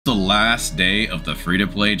The last day of the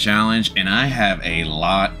free-to-play challenge, and I have a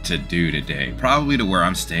lot to do today, probably to where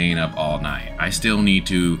I'm staying up all night. I still need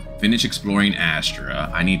to finish exploring Astra.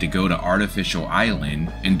 I need to go to Artificial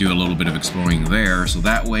Island and do a little bit of exploring there, so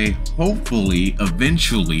that way, hopefully,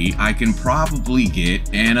 eventually, I can probably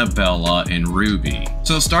get Annabella and Ruby.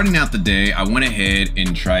 So starting out the day, I went ahead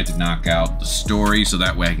and tried to knock out the story so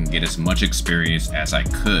that way I can get as much experience as I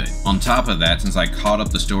could. On top of that, since I caught up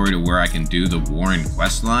the story to where I can do the Warren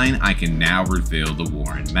questline, I can now reveal the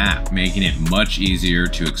Warren map, making it much easier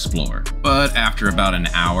to explore. But after about an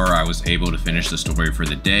hour, I was able to finish the story for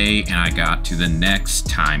the day, and I got to the next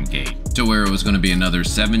time gate, to where it was going to be another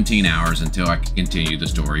 17 hours until I could continue the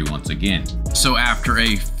story once again. So after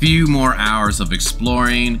a few more hours of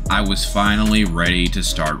exploring, I was finally ready to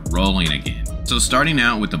start rolling again. So starting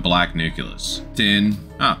out with the black nucleus. 10,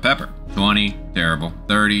 pepper. 20, terrible.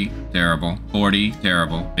 30, terrible. 40,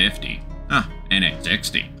 terrible. 50. NA.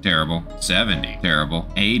 60, terrible. 70, terrible.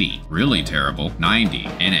 80, really terrible. 90,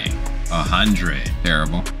 NA. 100,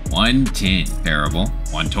 terrible. 110, terrible.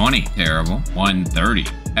 120, terrible. 130,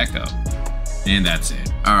 echo. And that's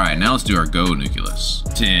it. Alright, now let's do our go nucleus.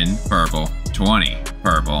 10, purple. 20,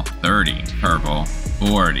 purple. 30, purple.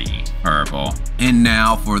 40, purple. And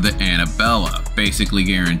now for the Annabella. Basically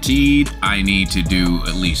guaranteed, I need to do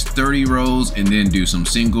at least 30 rolls and then do some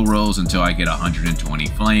single rolls until I get 120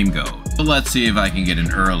 flame gold. So let's see if I can get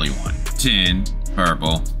an early one. 10,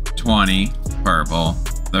 purple. 20, purple.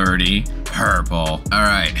 30, purple.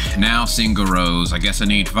 Alright, now single rows. I guess I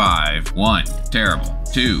need 5. 1, terrible.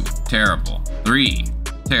 2, terrible. 3,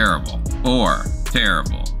 terrible. 4,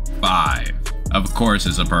 terrible. 5. Of course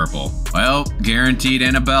it's a purple. Well, guaranteed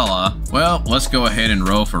Annabella. Well, let's go ahead and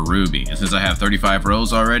roll for Ruby. And since I have 35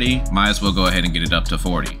 rolls already, might as well go ahead and get it up to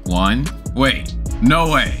 40. 1, wait, no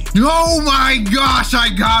way. Oh my gosh,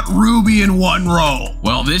 I got Ruby in one roll.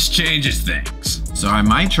 Well, this changes things. So I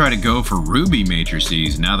might try to go for Ruby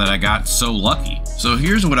matrices now that I got so lucky. So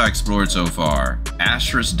here's what I explored so far.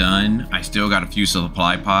 Astra's done. I still got a few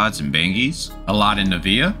supply pods and bangies. A lot in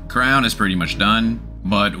Navia. Crown is pretty much done,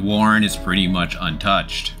 but Warren is pretty much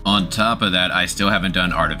untouched. On top of that, I still haven't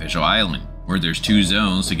done Artificial Island, where there's 2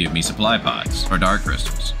 zones to give me supply pods, or dark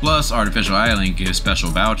crystals. Plus, Artificial Island gives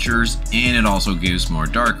special vouchers, and it also gives more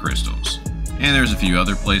dark crystals. And there's a few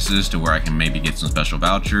other places to where I can maybe get some special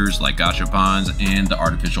vouchers, like gachapons and the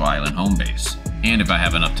Artificial Island home base. And if I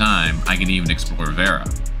have enough time, I can even explore Vera.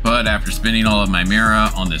 But after spending all of my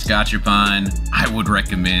Mira on this gachapon, I would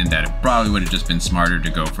recommend that it probably would have just been smarter to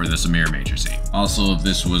go for the Samir matrice. Also, if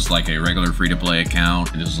this was like a regular free-to-play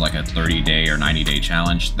account, and this was like a 30-day or 90-day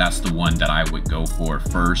challenge, that's the one that I would go for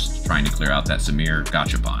first, trying to clear out that Samir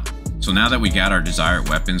gachapon. So now that we got our desired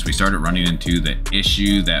weapons, we started running into the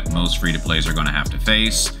issue that most free-to-plays are going to have to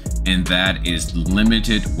face, and that is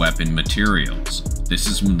limited weapon materials. This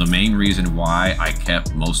is the main reason why I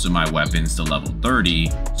kept most of my weapons to level 30,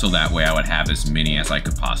 so that way I would have as many as I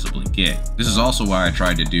could possibly get. This is also why I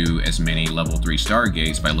tried to do as many level 3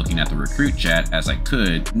 stargates by looking at the recruit chat as I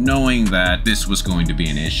could, knowing that this was going to be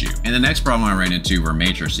an issue. And the next problem I ran into were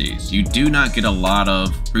matrices. You do not get a lot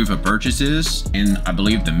of proof of purchases, and I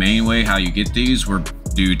believe the main way how you get these were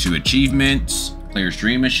due to achievements, player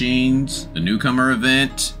stream machines, the newcomer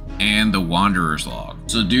event, and the Wanderer's Log.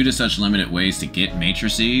 So due to such limited ways to get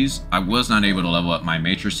matrices, I was not able to level up my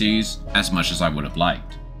matrices as much as I would have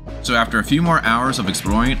liked. So after a few more hours of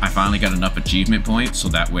exploring, I finally got enough achievement points so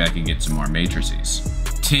that way I can get some more matrices.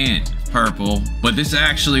 10, purple, but this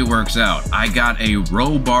actually works out. I got a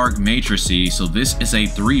Robarg matrice, so this is a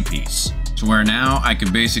 3-piece. So where now I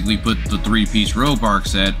can basically put the 3-piece Robarg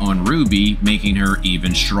set on Ruby, making her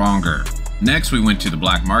even stronger. Next, we went to the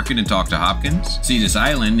black market and talked to Hopkins, Cetus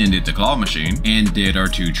Island and did the claw machine, and did our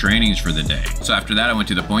 2 trainings for the day. So after that, I went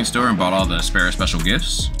to the point store and bought all the spare special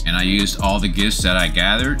gifts, and I used all the gifts that I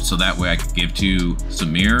gathered so that way I could give to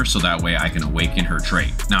Samir, so that way I can awaken her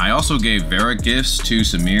trait. Now, I also gave Vera gifts to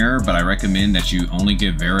Samir, but I recommend that you only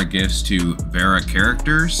give Vera gifts to Vera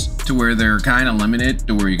characters, to where they're kind of limited,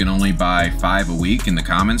 to where you can only buy 5 a week in the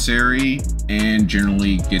commissary, and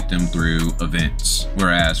generally get them through events.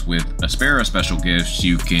 Whereas with Aspera special gifts,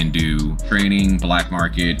 you can do training, black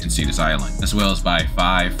market, and Cetus Island, as well as buy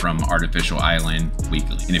 5 from Artificial Island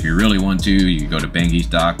weekly. And if you really want to, you can go to Bangi's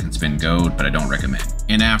Dock and spend gold, but I don't recommend.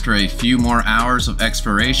 And after a few more hours of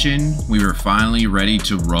exploration, we were finally ready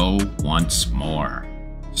to roll once more.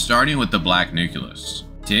 Starting with the black nucleus.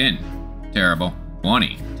 10, terrible.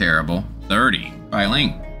 20, terrible. 30,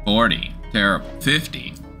 Biling. 40, terrible.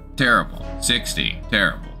 50, terrible. 60,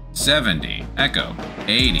 terrible. 70, echo.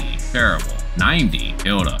 80, terrible. 90,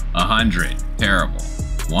 Hilda. 100, terrible.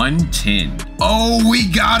 110. Oh, we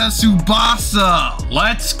got a Tsubasa.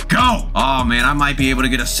 Let's go. Oh man, I might be able to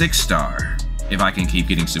get a 6-star if I can keep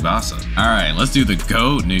getting Tsubasa. All right, let's do the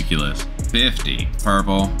GOAT nucleus. 50,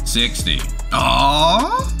 purple, 60.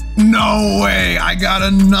 Oh, no way. I got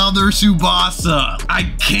another Tsubasa.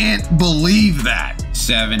 I can't believe that.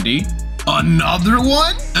 70. Another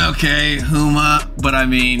one? Okay, Huma, but I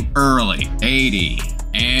mean early. 80.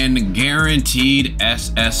 And guaranteed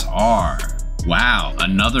SSR. Wow,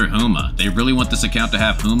 another Huma. They really want this account to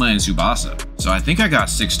have Huma and Tsubasa. So I think I got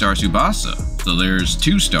 6-star Tsubasa. So there's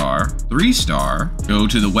 2-star, 3-star. Go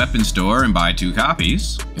to the weapon store and buy 2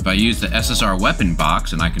 copies. If I use the SSR weapon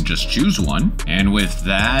box, and I can just choose one. And with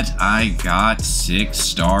that, I got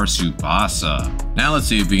 6-star Tsubasa. Now let's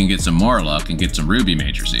see if we can get some more luck and get some ruby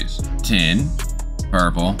matrices. 10,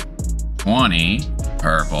 purple, 20,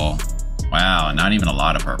 purple. Wow, not even a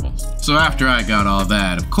lot of purples. So after I got all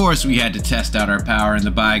that, of course we had to test out our power in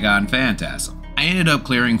the Bygone Phantasm. I ended up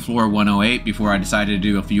clearing floor 108 before I decided to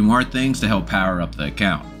do a few more things to help power up the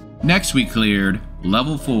account. Next we cleared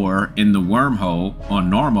level 4 in the Wormhole on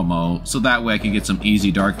normal mode, so that way I could get some easy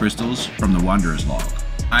dark crystals from the Wanderer's Log.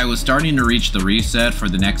 I was starting to reach the reset for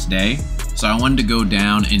the next day, so I wanted to go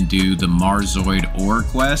down and do the Marzoid ore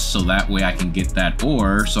quest, so that way I can get that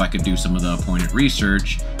ore so I could do some of the appointed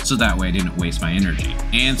research, so that way I didn't waste my energy.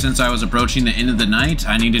 And since I was approaching the end of the night,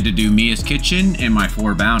 I needed to do Mia's Kitchen and my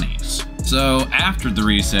 4 bounties. So after the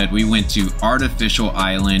reset, we went to Artificial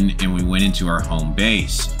Island and we went into our home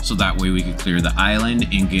base, so that way we could clear the island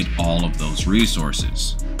and get all of those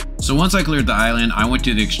resources. So once I cleared the island, I went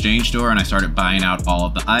to the exchange store and I started buying out all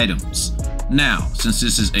of the items. Now, since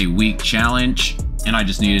this is a week challenge and I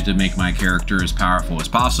just needed to make my character as powerful as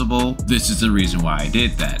possible, this is the reason why I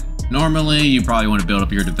did that. Normally, you probably want to build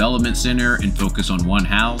up your development center and focus on one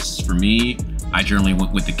house. For me, I generally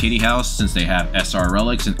went with the kitty house since they have SR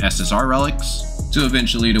relics and SSR relics, to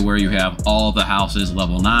eventually to where you have all of the houses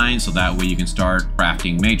level 9, so that way you can start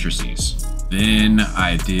crafting matrices. Then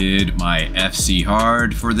I did my FC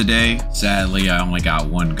hard for the day. Sadly, I only got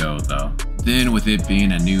 1 go though. Then with it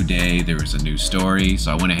being a new day, there was a new story,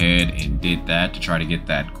 so I went ahead and did that to try to get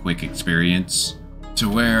that quick experience. To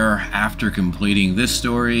where after completing this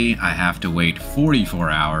story, I have to wait 44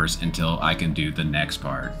 hours until I can do the next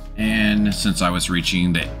part. And since I was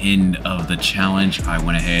reaching the end of the challenge, I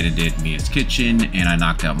went ahead and did Mia's Kitchen and I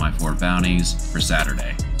knocked out my 4 bounties for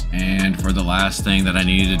Saturday. And for the last thing that I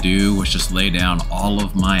needed to do was just lay down all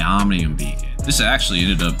of my Omnium beacon. This actually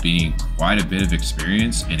ended up being quite a bit of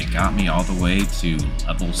experience and it got me all the way to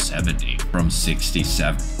level 70 from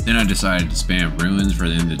 67. Then I decided to spam ruins for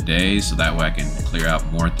the end of the day so that way I can clear out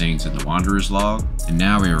more things in the Wanderer's Log. And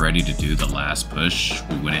now we're ready to do the last push.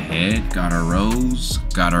 We went ahead, got our Rose,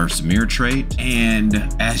 got our Samir trait,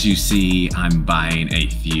 and as you see, I'm buying a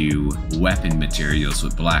few weapon materials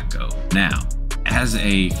with Black Gold. Now, as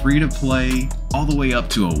a free-to-play, all the way up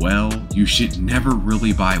to a well, you should never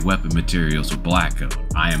really buy weapon materials with Black Gold.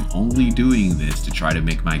 I am only doing this to try to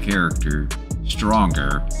make my character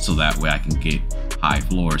stronger, so that way I can get high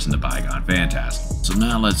floors in the Bygone Phantasm. So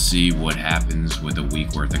now let's see what happens with a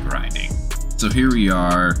week worth of grinding. So here we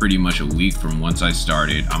are, pretty much a week from once I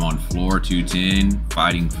started. I'm on floor 210,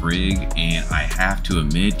 fighting Frigg, and I have to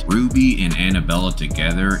admit, Ruby and Annabella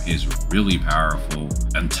together is really powerful.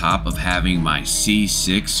 On top of having my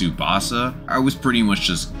C6 Tsubasa, I was pretty much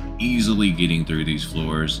just easily getting through these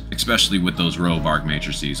floors, especially with those Robark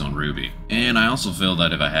matrices on Ruby. And I also feel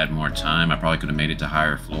that if I had more time, I probably could have made it to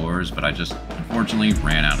higher floors, but I just unfortunately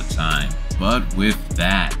ran out of time. But with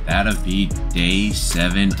that, that'll be day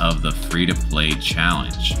 7 of the free-to-play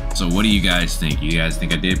challenge. So what do you guys think? You guys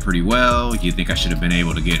think I did pretty well? You think I should have been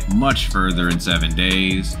able to get much further in 7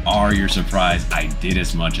 days? Or you're surprised I did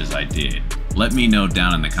as much as I did? Let me know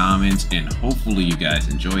down in the comments, and hopefully you guys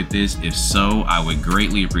enjoyed this. If so, I would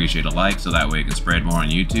greatly appreciate a like so that way it can spread more on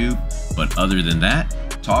YouTube. But other than that,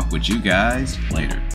 talk with you guys later.